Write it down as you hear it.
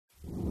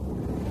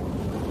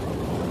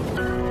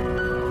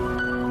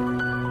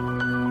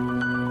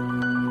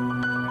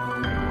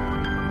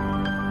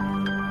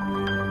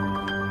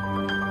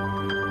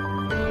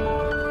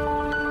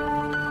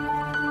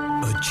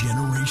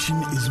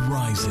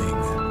Rising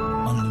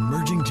on an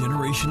emerging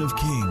generation of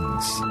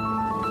kings.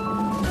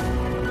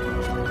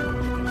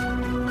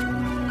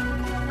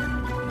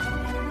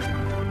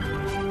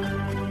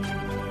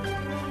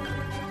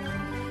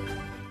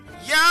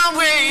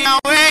 Yahweh,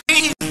 Yahweh,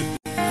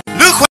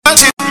 look what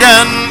you've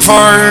done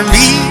for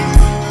me.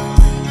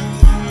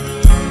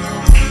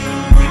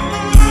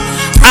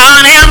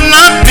 I have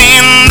not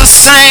been the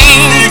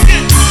same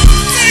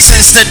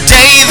since the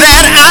day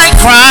that I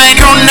cried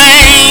your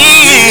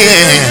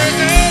name.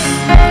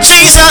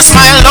 Jesus,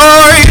 my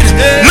Lord,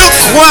 look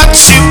what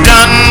you've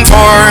done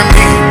for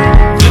me.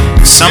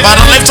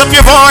 Somebody lift up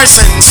your voice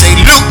and say,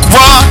 look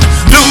what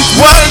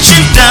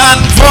you've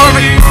done for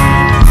me.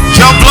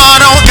 Your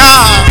blood, oh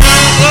God,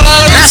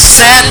 that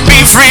set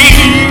me free.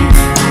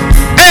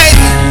 Hey,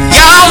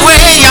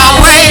 Yahweh,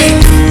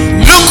 Yahweh,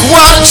 look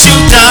what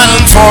you've done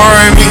for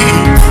me.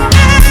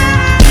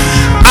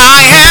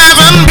 I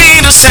haven't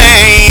been the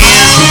same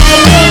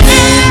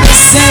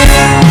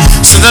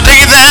since the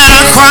day that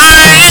I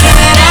cried.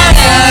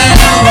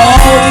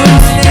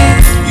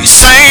 You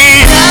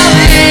say,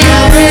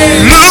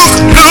 look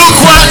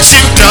what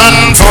you've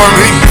done for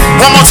me.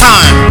 One more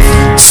time.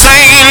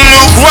 Say,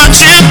 look what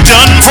you've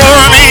done for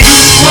me.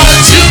 What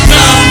you've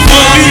done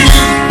for me.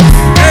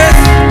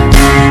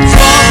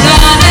 Your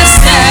blood has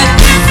set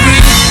me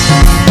free.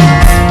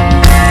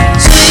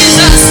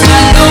 Jesus,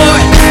 my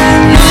Lord,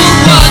 look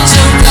what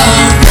you've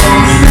done for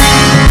me.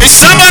 Is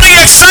somebody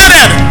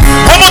excited?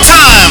 One more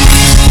time.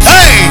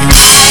 Hey.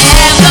 I've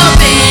never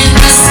been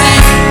the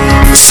same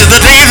since the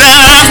day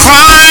that I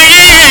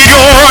cried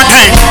your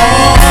name.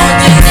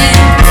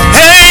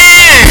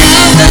 Hey.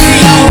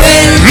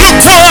 Look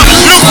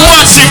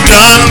what you've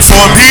done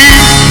for me.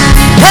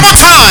 One more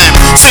time.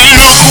 Say,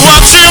 look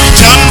what you've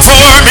done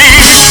for me.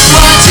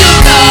 What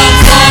you've done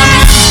for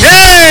me.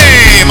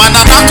 Hey,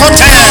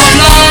 Mananakote.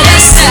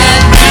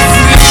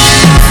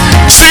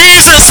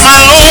 Jesus, my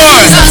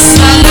Lord.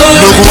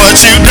 Look what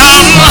you've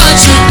done.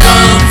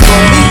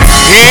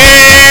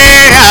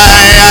 Yeah,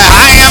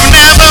 I have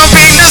never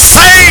been the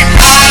same.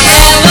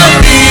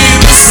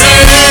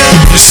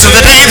 Since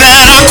the day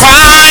that I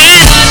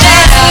cried.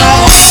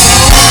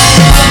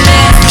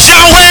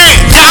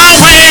 Yahweh,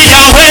 Yahweh,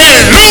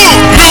 Yahweh,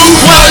 look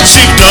what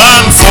you've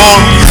done for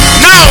me.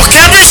 Now,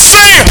 can you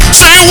say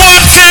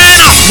what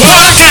can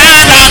I do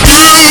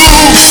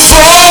for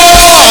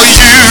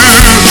you,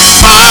 my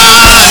Lord?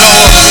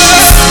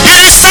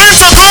 It's time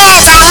to go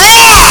out and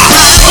roar.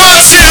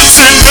 Cause yes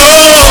and no.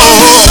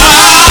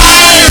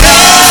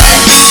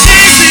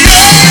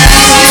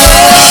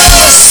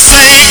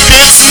 Say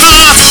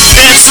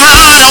it's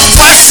not a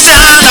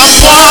question of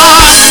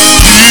what you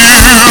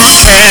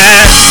can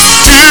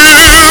do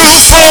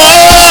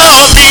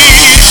for me,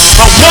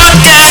 but what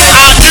can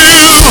I do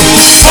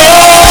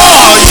for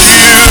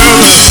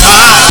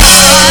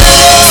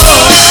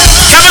you?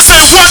 Can I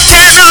say, what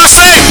can I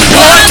say?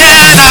 What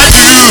can I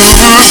do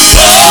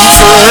for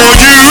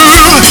you,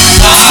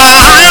 my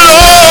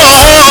Lord?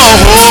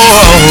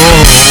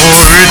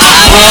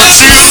 I want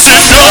you to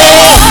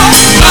know.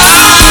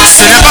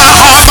 Say my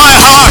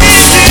heart.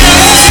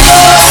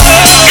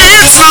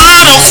 It's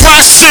not a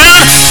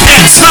question.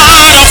 It's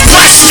not a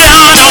question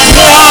of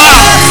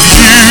what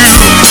you can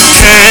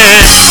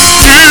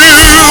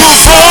do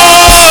for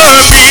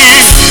me.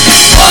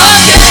 What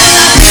can I do for you?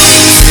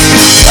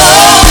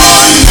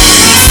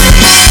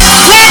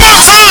 One more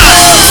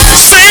time.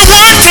 Say,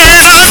 what can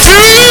I do?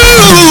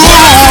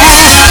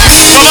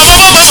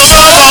 Hey, said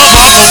I wanna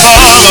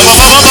know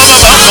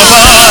my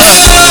heart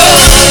is yours.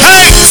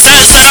 Hey,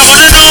 say my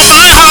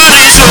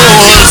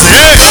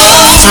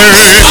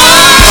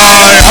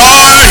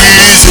heart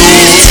is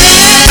yours.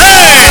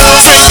 Hey,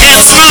 say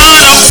it's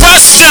not a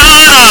question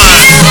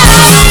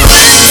of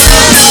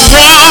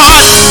what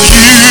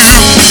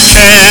you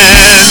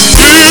can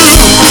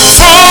do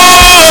for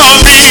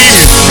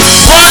me.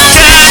 What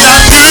can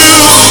I do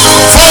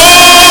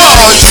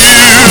for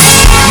you,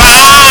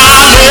 my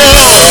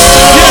Lord?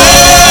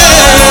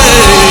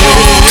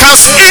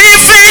 Cause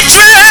if he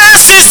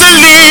dresses the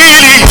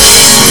lily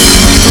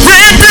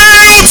red,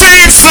 white,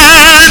 and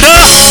sand,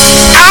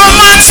 how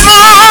much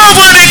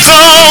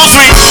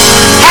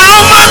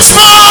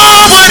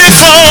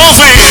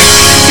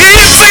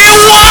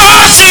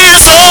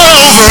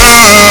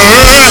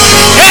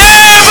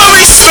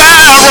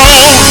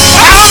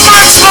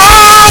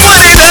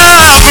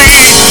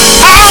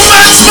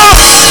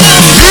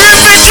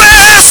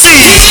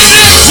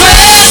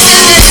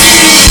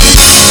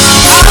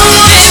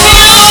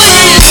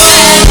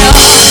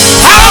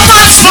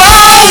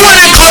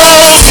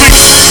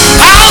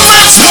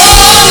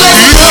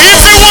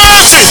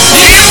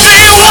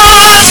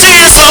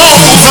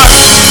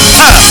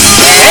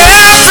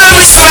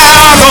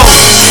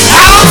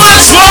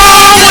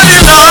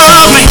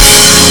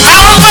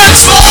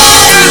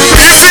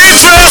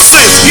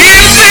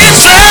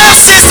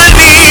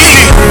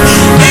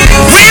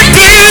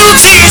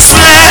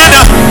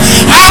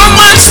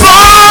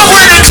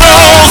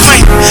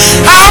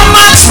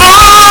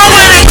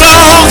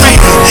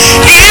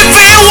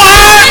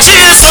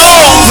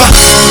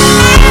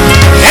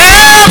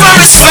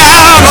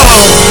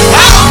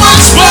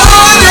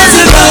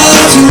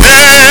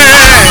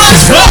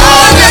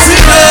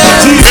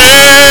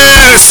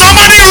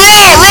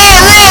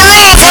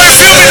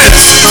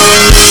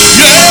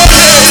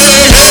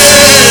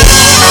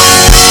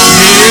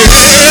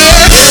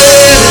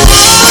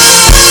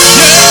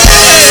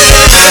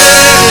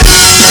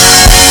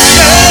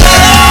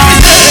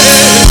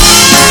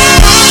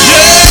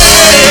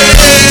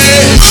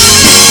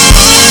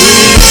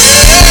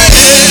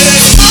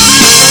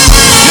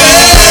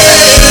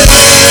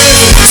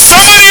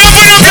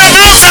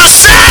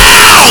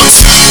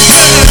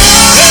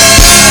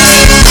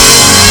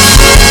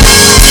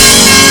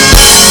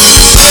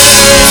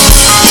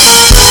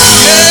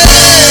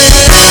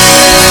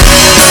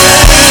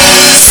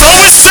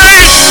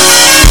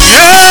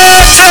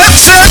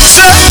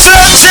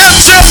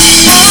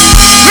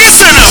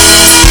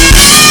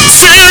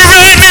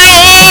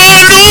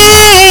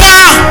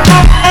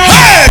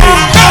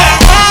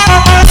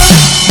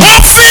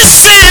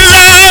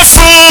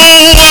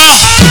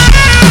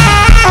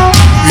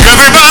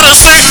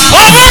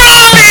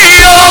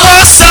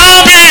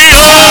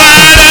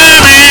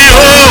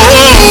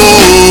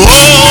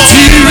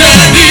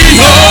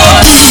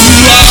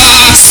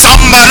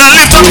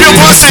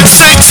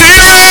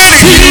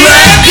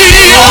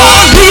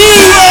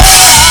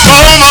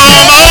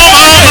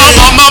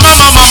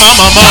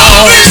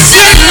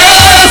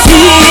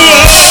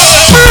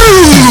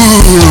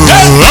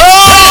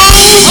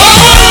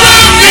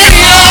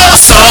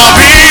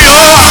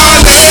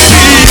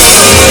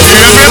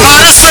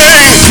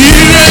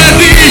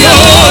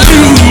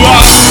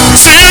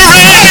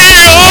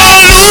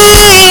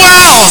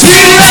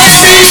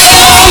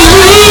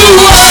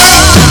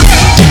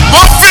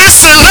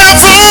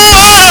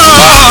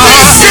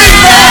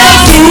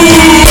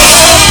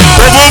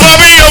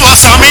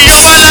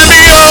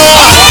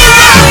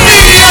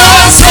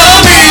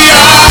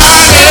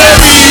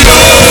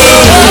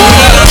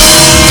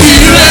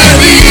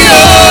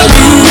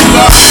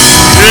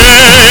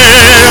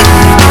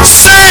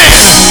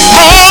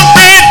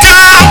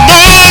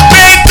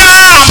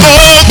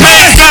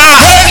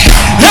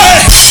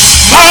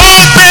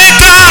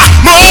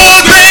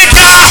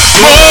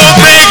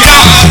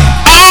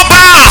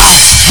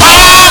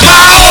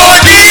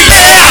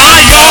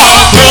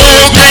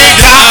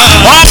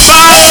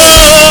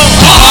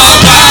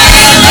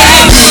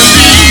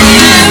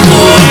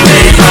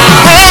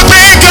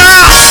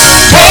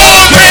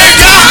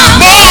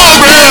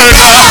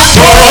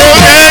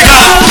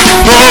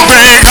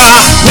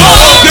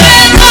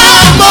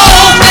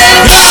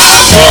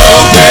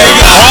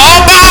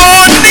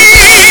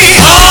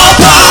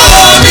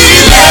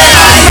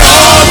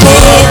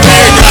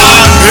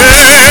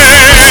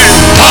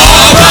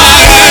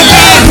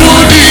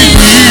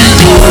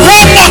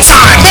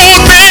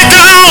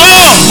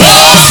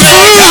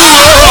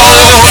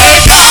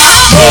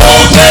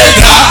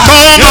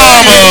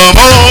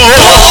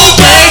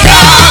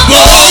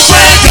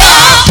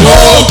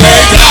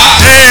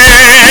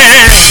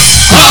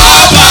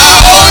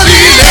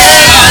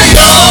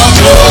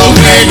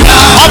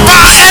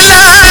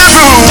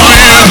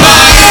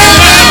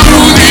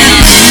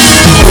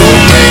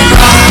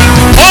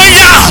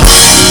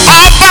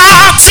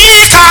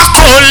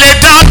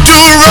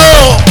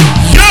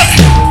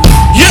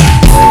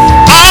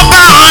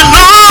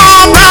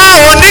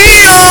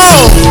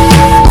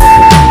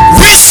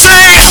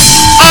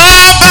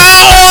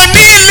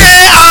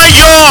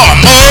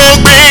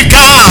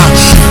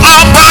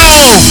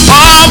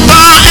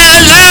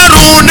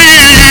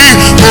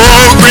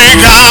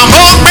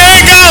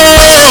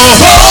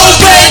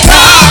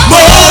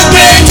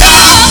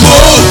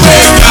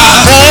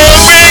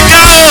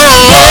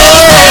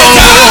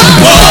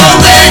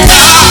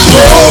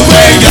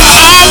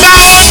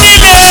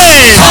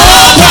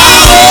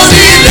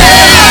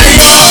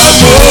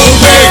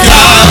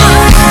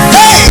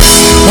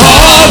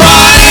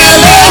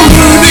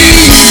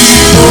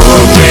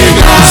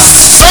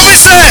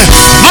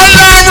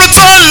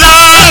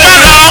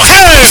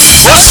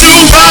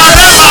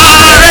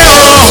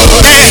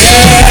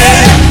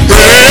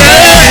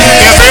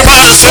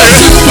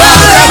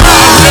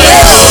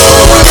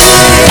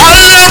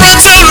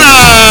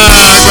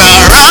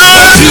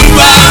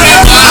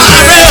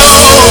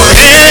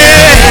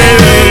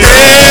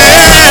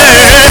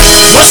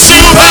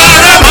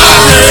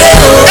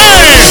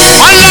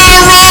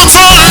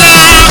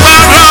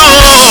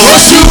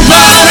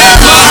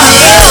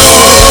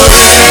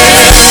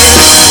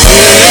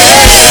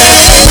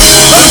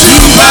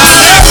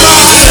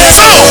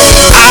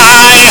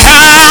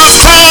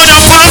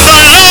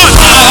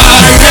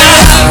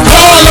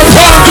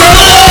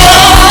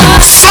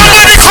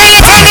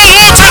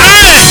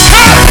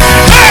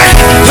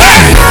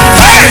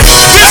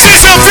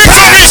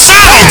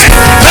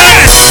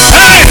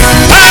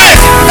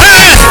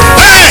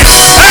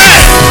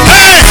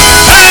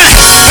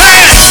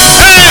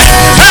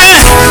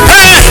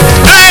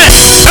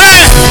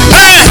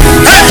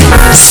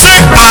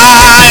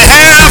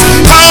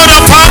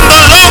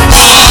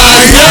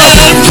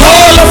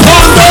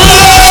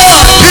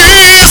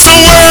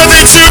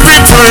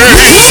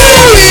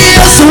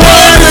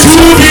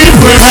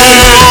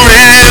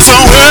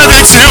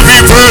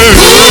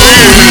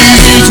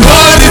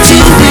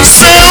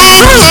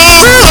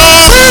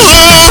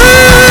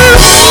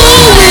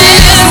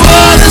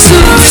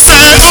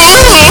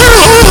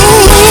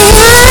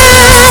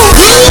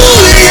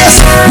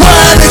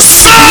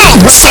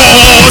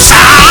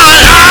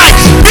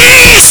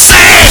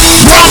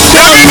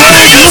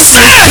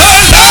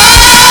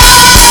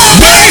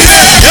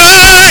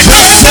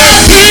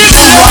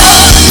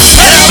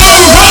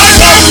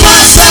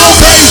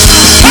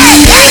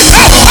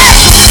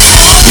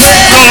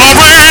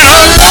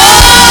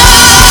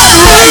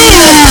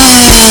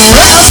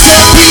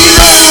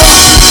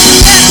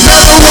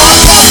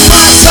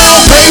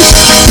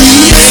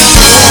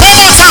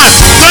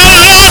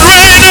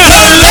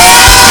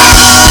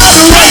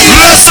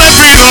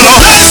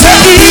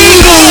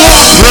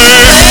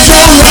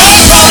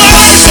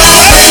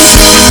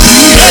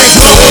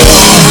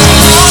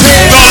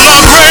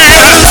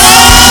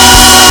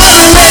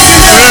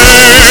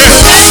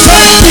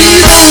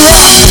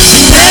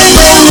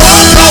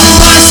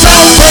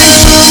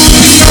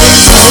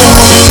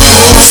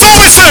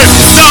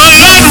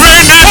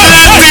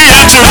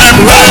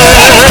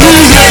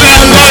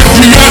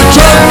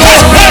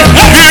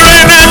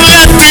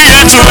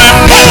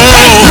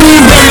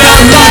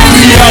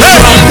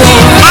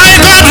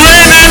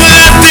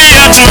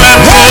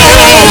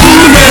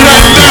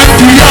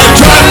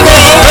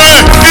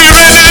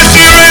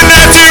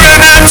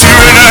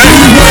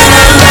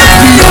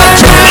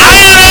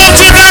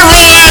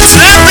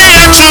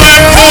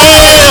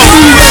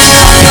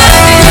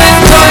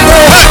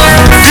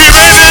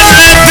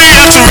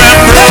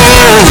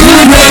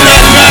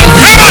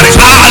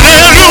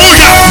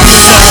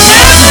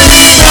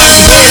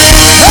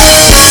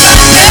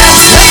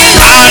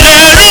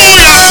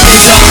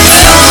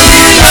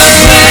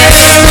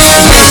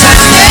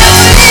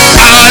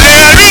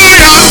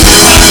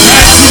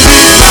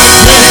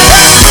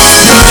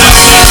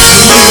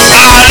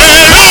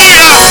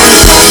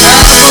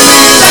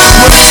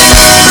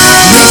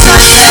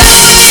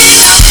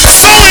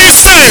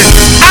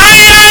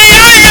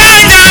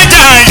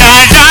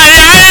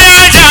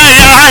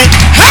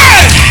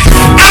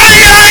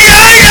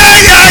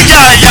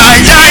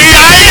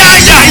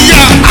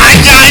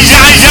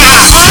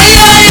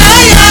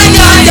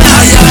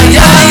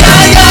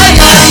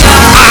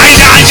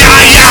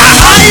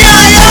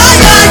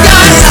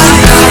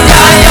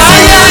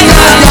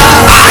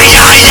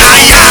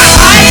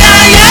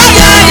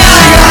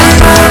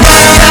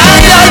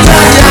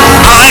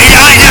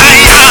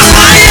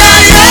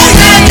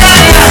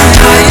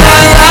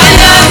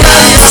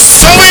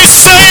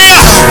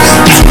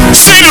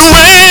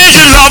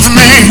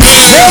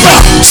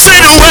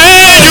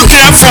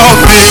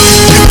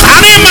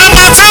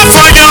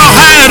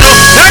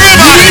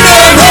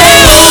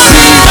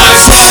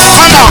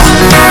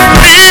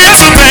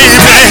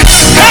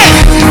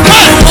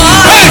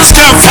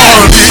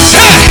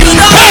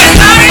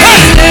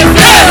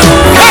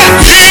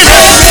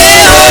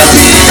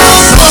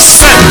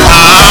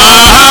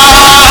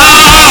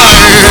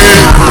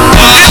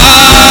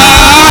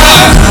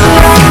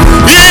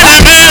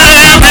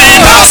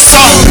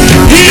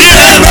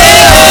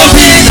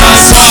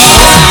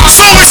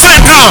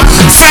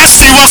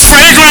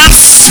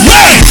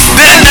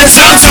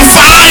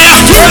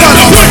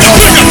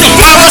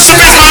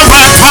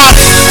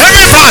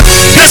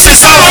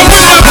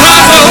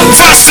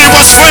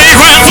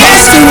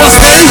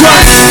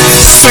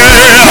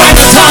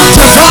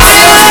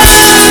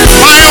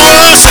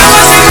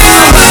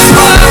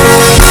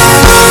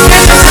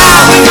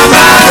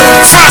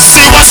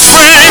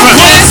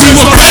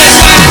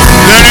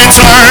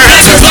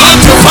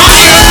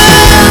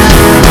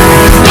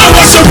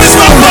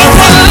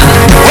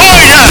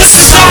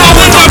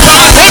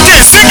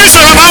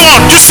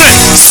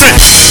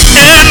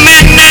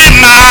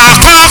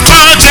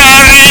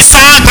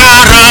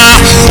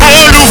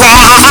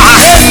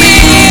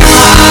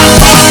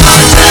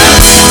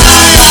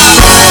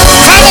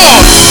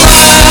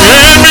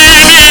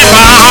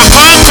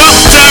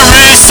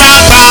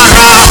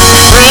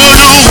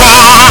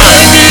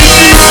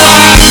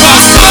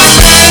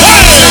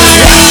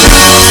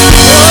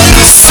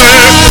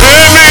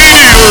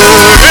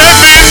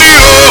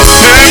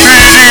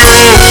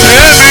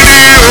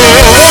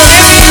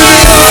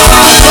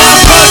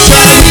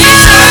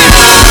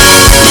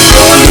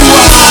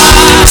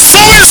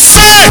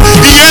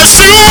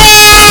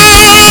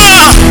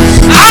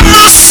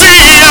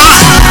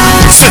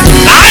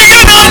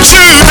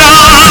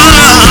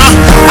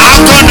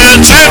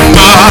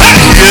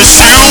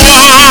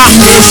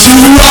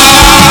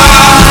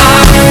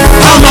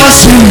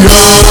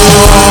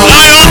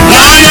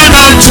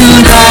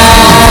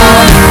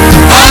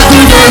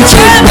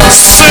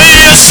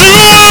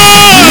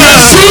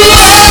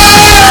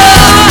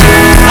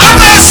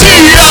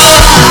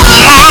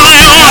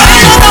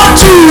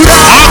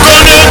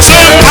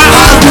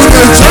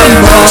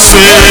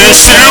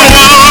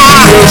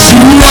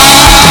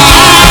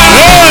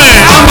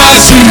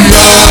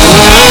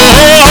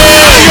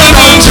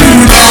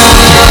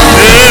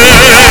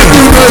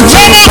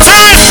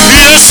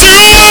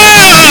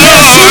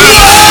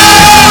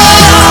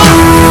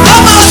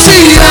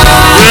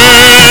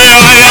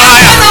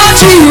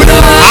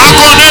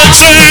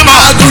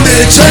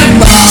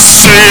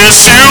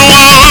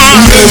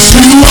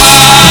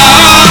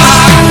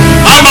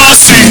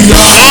Amasi,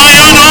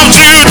 Lion of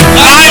Judah,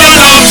 Lion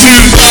of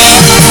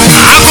Judah.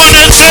 I'm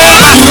gonna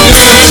tell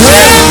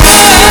Yeshua,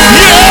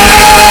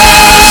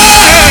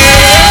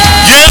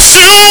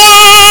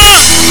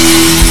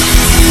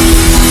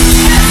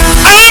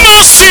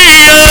 Amasi.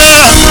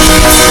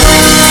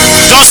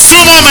 Just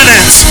 2 more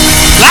minutes.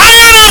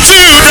 Lion of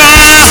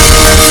Judah.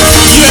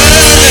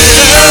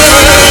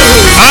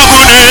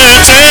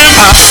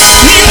 Abonetema.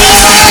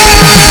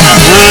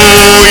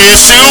 Oh,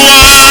 Yeshua.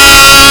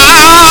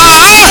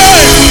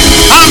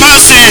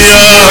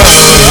 Amasia.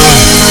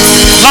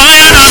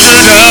 Lion of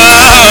Judah.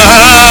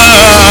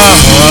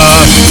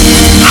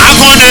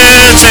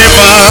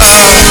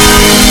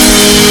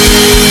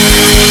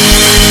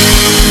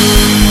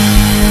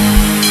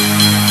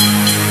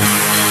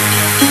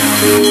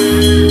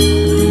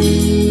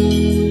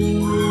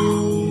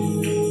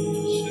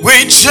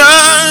 We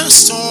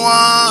just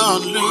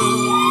want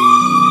look.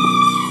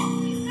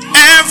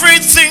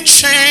 Everything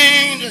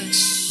changes.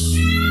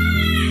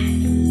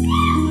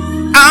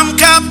 I'm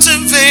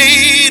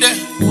captivated.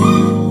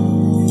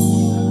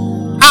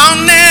 I'll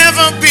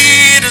never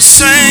be the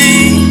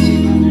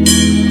same.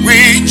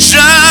 We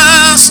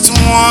just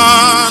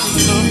want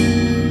look.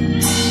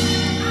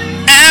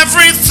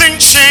 Everything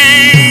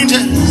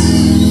changes.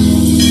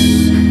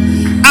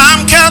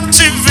 I'm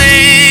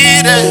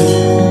captivated.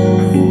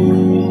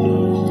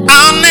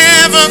 I'll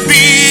never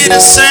be the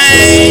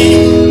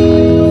same.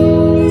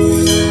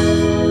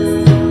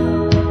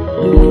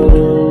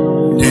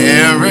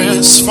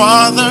 Dearest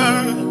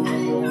Father,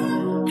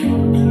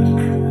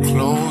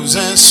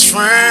 closest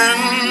friend,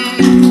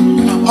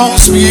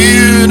 most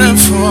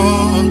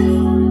beautiful,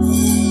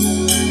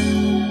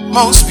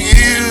 most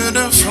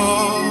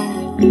beautiful.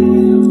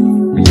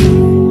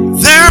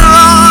 There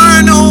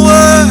are no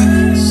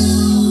words,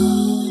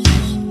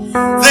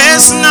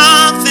 there's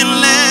nothing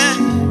left.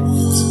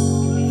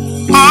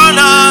 Our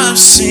love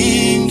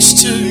sings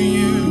to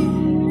you.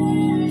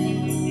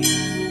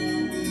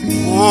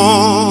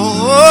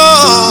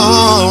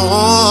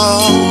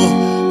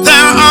 Oh,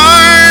 there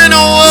are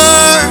no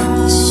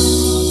words.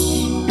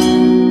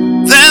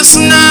 There's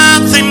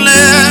nothing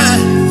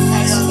left.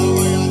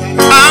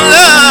 Our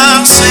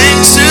love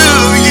sings to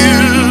you.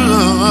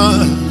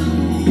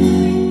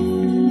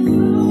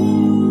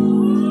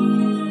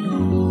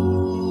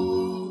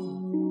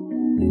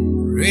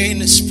 Rain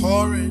is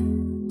pouring.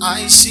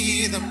 I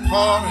see the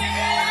pouring.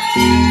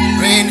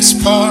 Rain is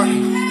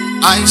pouring.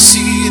 I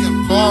see the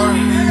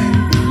pouring.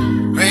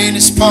 Rain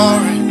is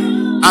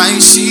pouring. I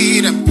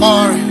see them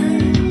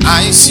pouring.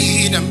 I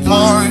see them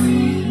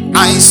pouring.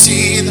 I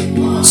see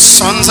them.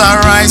 Suns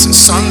are rising.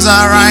 Suns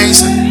are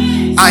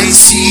rising. I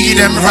see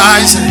them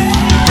rising.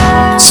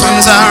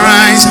 Suns are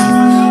rising.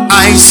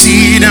 I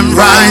see them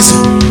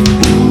rising.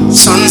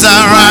 Suns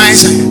are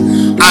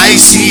rising. I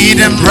see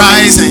them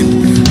rising.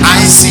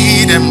 I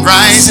see them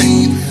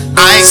rising.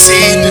 I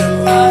see the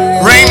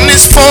rain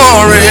is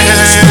pouring.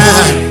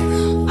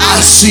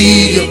 I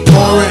see you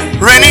pouring.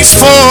 Rain is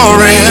pouring.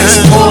 Rain is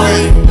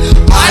pouring.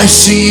 I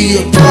see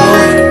you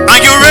pouring. Are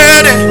you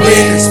ready?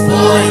 Rain is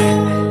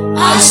pouring.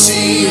 I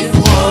see you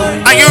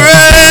pouring. Are you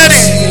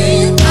ready?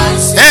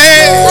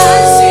 Hey,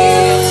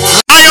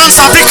 lions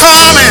are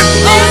becoming.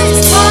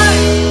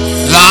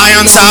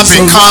 Lions are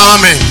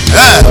becoming.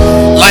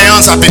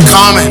 Lions are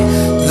becoming.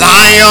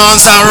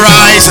 Lions are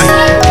rising.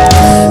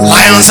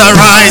 Lions are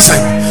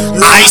rising.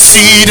 I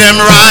see them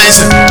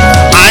rising.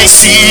 I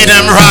see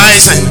them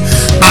rising.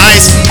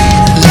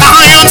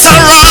 Lions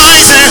are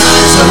rising.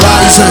 Lions are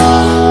rising.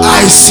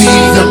 I see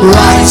them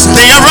rising.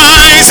 They are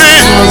rising.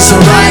 Lions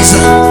are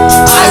rising.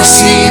 I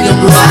see them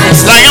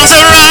rising. Lions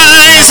are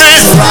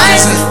rising.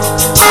 Rising.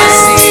 I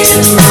see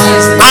them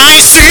rising. I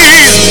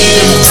see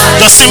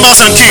the cymbals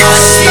and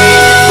kicks.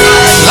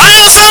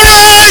 Lions are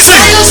rising.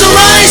 Lions are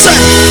rising.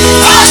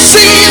 I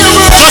see them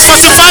Just rising.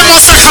 45 more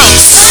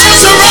seconds.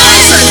 Lions are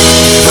rising.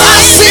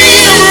 I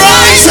see them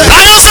rising.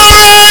 Lions are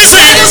rising.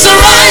 Lions are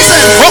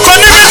rising.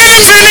 Rokonene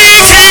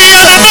infinity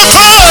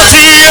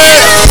adabakoti.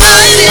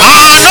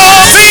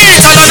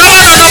 Anofi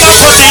kadadada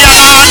dabakoti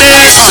yamane.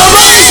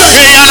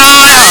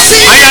 Eyanaya.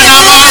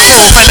 Ayanamako.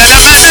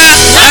 Peledemene.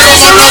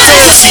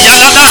 Eromonoko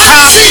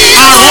siyadadaka.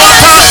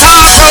 Arwakata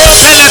ko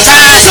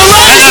pelete.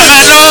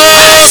 Elemeno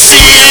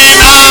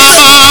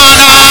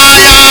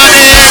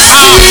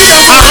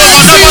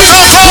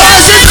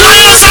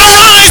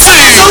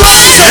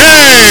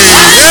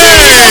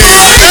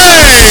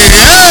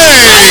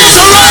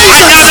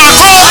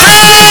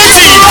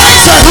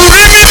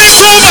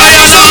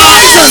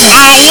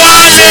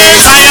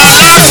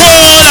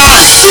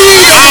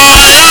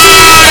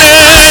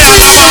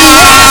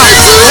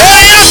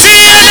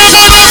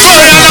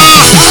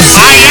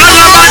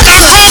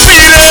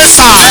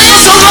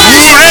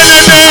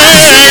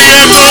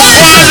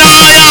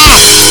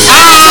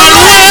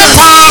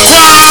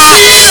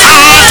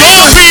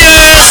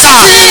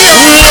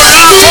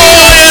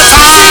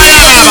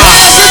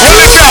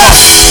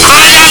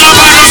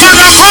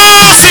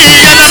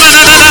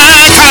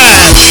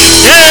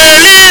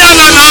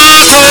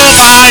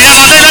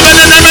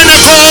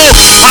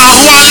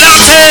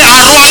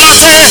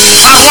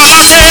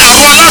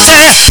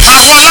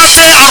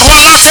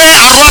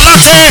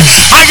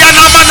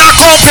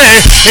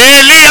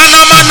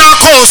Eliana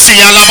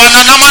manakosi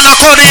alabana namana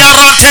koria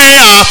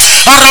rotea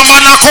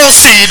aramana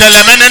kosi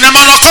delemene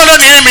namana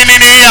kolone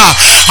mininia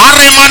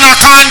arimana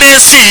kande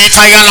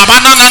sita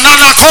yalamana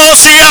nana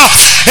kosia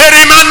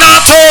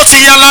erimana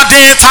toti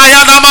yaladeta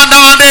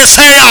yalamana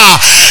desea.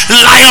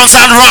 Lions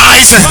are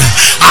rising.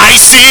 I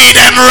see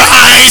them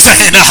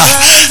rising.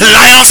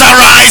 Lions are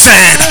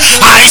rising.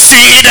 I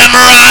see them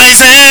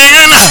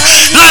rising.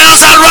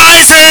 Lions are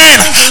rising.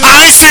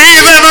 I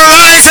see them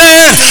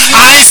rising.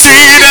 I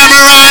see them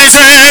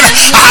rising.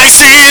 I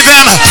see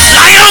them.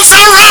 Lions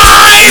are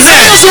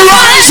rising.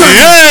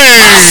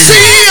 I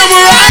see them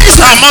rising.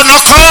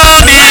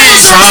 Ramonokoni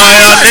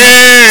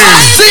sayade.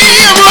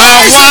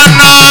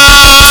 Awana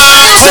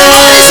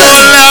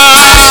kola.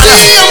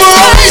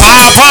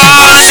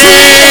 Abanipa.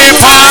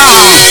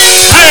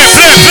 Play.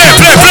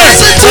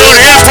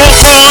 Orie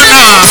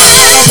pokona.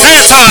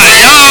 Eta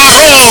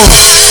yaro.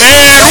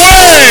 Erwe.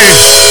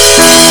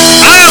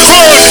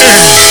 Akode.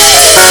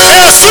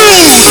 Esu.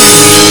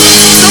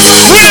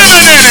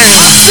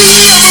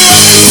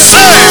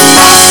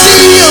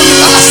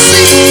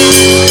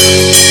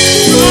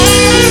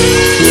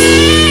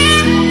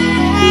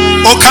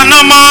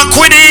 Okanama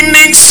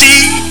kwininsi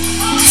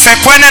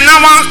fekwene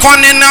nama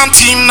kwane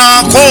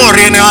nantina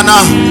kore nana.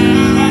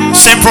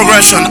 Same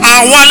progression.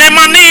 Awale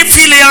mani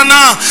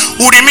filiana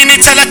urimini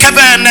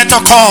telekebe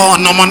netoko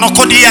no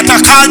monokodi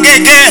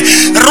atakagege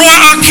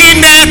roa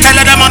akine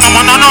teledema no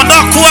monono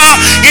dakwa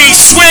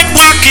iswe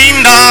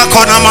wakinda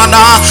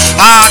konamana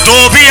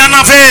adobi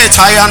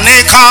anaveta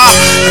yaneka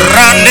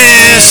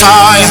rande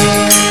saya.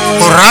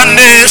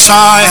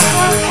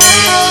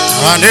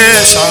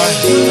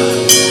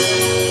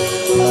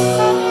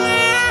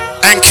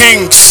 And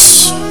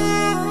kings,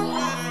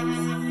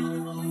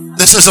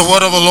 this is the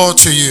word of the Lord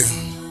to you.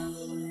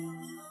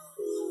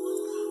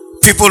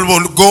 People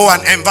will go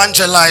and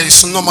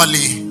evangelize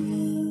normally,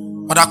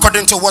 but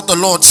according to what the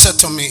Lord said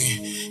to me,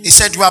 He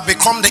said, you have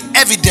become the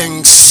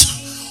evidence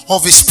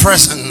of His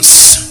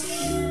presence.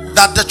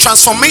 That the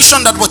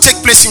transformation that will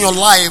take place in your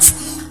life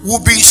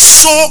will be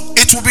so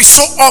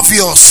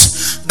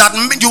obvious that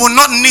you will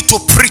not need to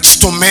preach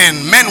to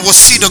men. Men will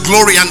see the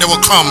glory and they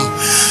will come.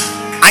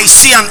 I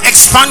see an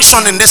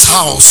expansion in this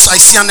house. I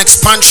see an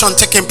expansion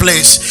taking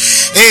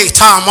place.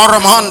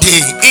 Moramandi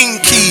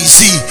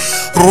Inkizi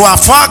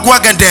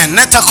Ruafagwagaden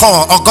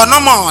Netako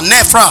Ogonoma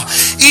Nefra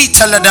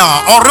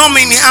Itelada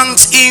Oromini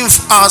Ant Inf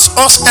as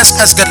Os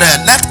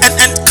Gaden Let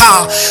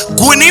Enka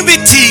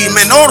Gwinibiti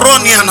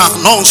Menoroniana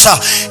Nosa.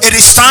 It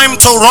is time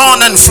to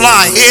run and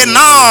fly.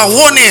 Now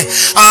Woni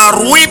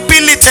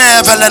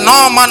Arwipilite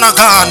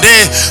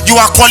Velenormanagande. You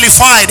are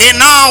qualified.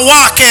 Now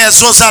Wake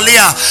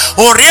Zozalia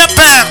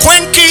Oriepe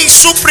Kwenki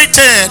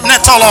Suprite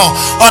Netalo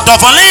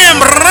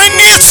Odovalem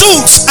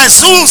Renetsus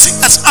Azuz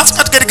as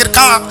Askat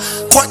Gerga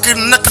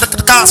Quakin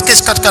Netkas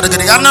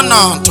Kiskatkarigana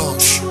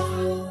Nantosh.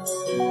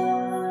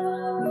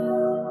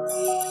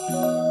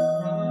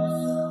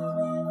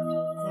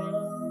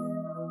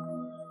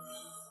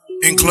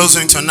 In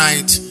closing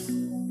tonight,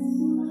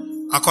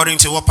 according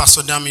to what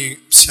Pastor Dami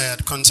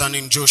said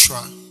concerning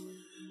Joshua,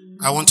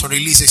 I want to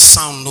release a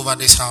sound over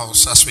this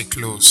house as we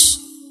close.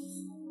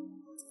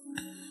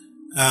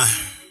 I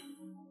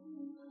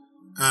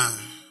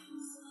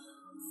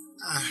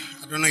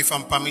don't know if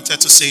I'm permitted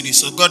to say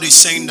this. So God is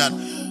saying that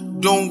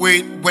don't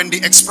wait when the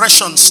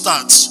expression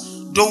starts.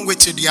 Don't wait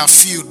till they are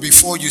filled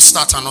before you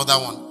start another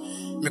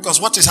one. Because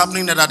what is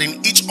happening is that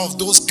in each of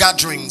those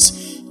gatherings,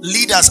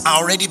 leaders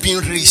are already being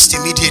raised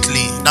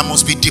immediately. That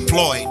must be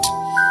deployed.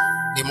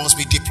 They must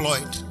be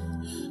deployed.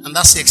 And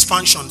that's the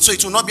expansion. So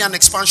it will not be an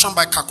expansion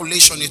by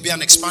calculation. It will be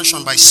an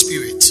expansion by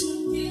spirit.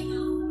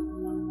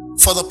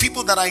 For the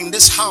people that are in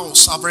this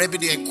house are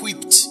already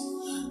equipped.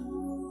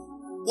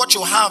 What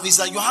you have is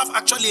that you have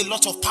actually a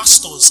lot of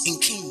pastors in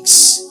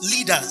Kings,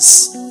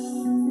 leaders,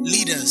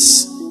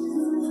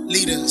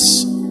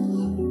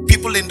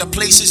 people in the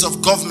places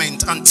of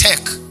government and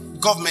tech.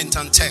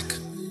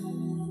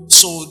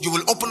 So you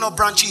will open up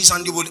branches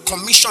and you will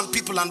commission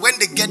people, and when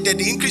they get there,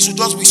 the increase will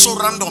just be so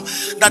random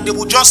that they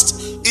will just,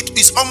 it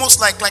is almost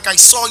like I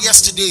saw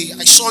yesterday.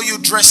 I saw you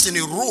dressed in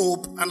a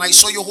robe and I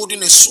saw you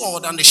holding a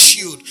sword and a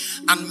shield,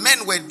 and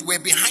men were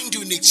behind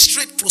you in a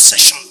straight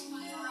procession.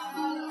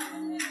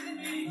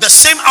 The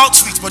same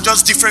outfit but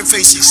just different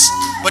faces,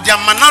 but their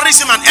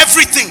mannerism and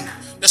everything.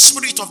 The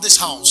spirit of this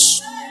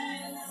house.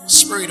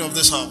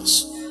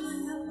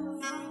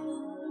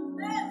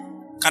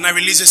 Can I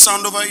release a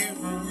sound over you?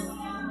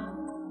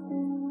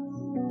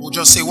 We'll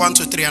just say 1,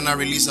 2, 3 and I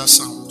release that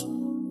sound.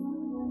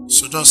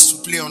 So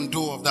just play on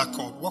do of that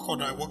chord. What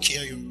chord? I walk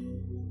here, you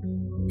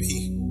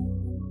B.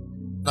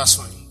 That's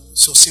fine.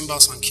 So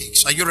cymbals and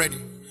kicks. Are you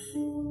ready?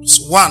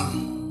 Just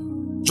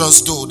 1.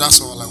 Just do. That's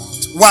all I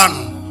want.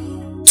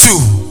 1,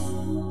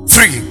 2,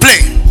 3.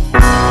 Play.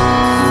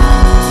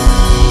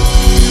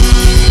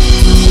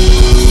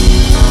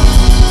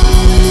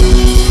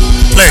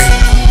 Play.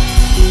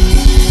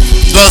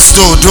 Just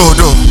do.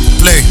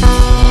 Play.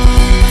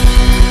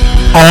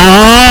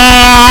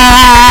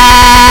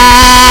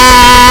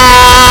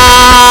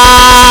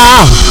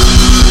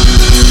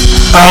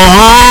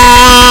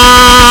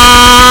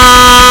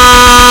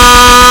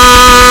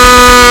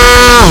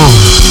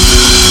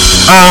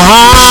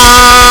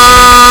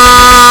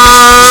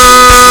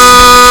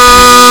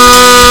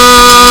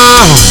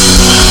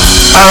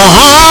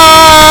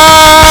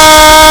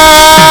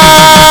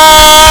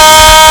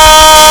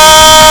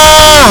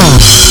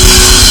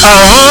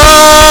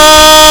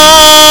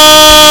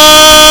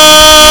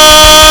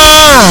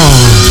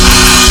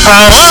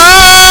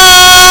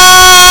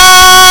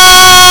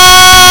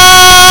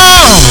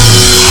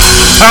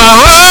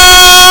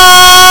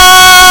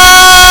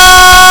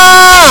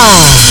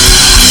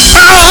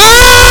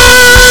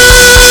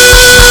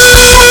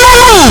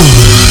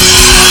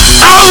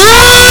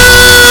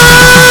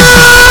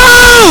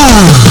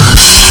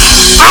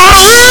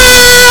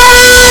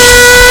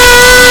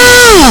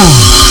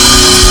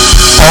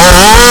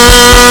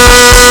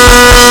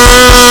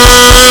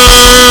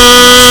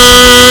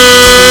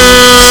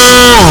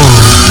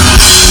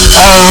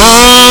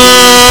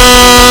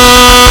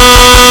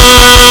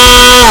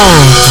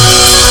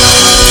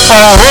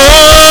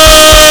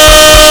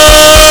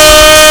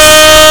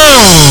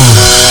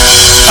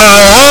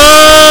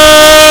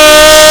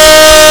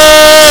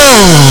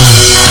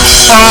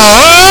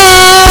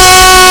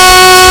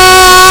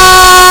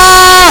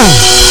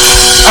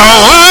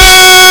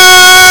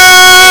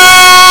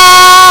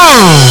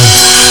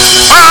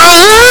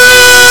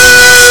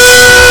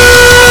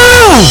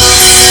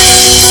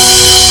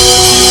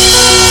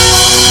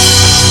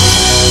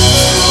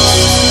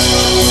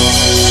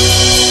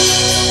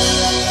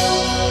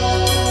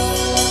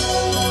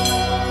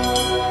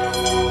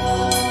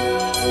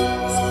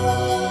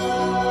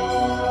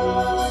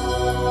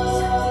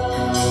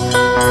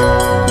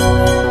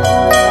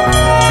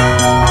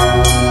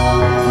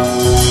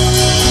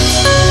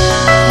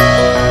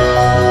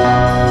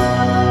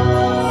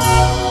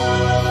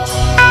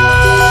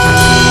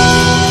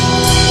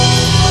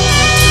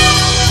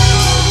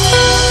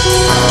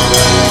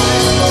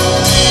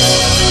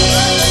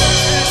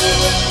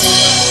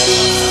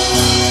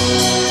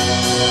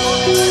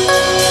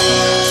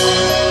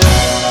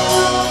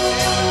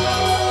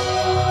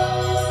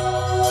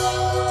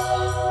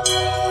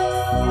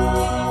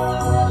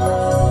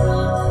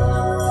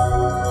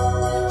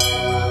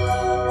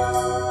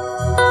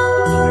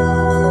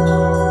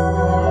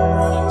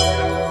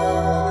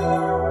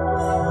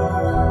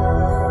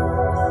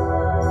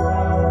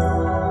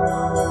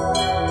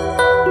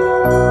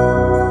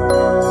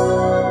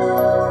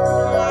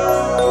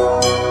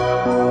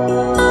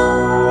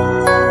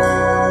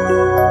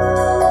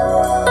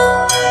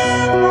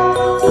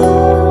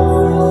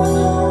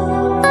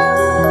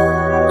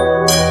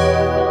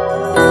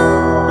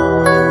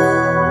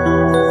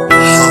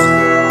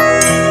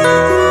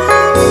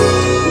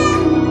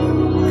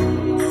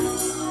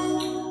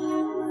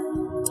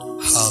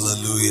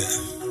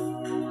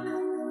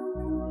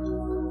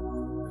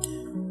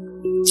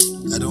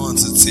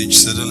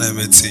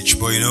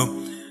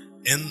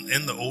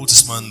 In the Old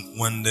Testament,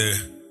 when they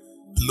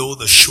blow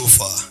the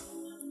shofar,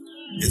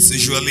 it's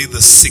usually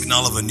the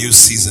signal of a new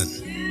season.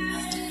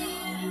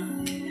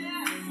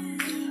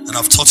 And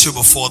I've taught you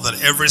before that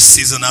every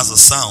season has a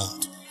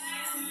sound,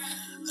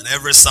 and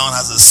every sound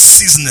has a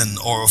seasoning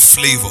or a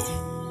flavor.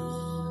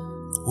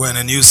 We're in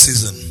a new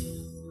season.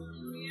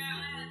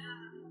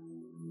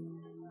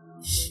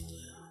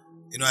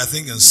 You know, I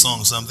think in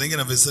songs, so I'm thinking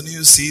if it's a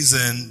new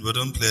season, we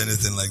don't play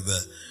anything like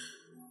that.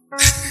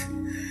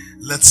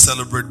 Let's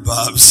celebrate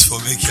Babs for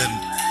making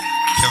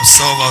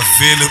himself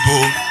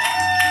available.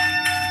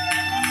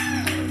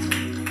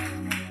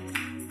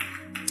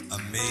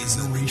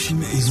 Amazing.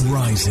 Generation is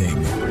rising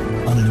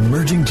on an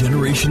emerging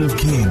generation of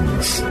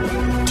kings.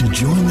 To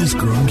join this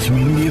growing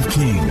community of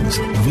kings,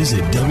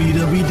 visit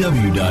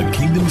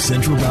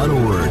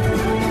www.kingdomcentral.org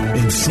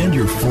and send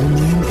your full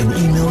name and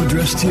email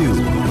address to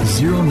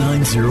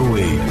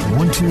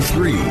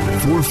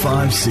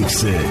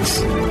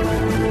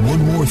 0908-123-4566.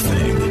 One more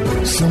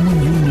thing,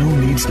 someone you know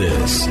needs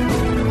this.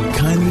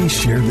 Kindly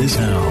share this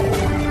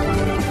now.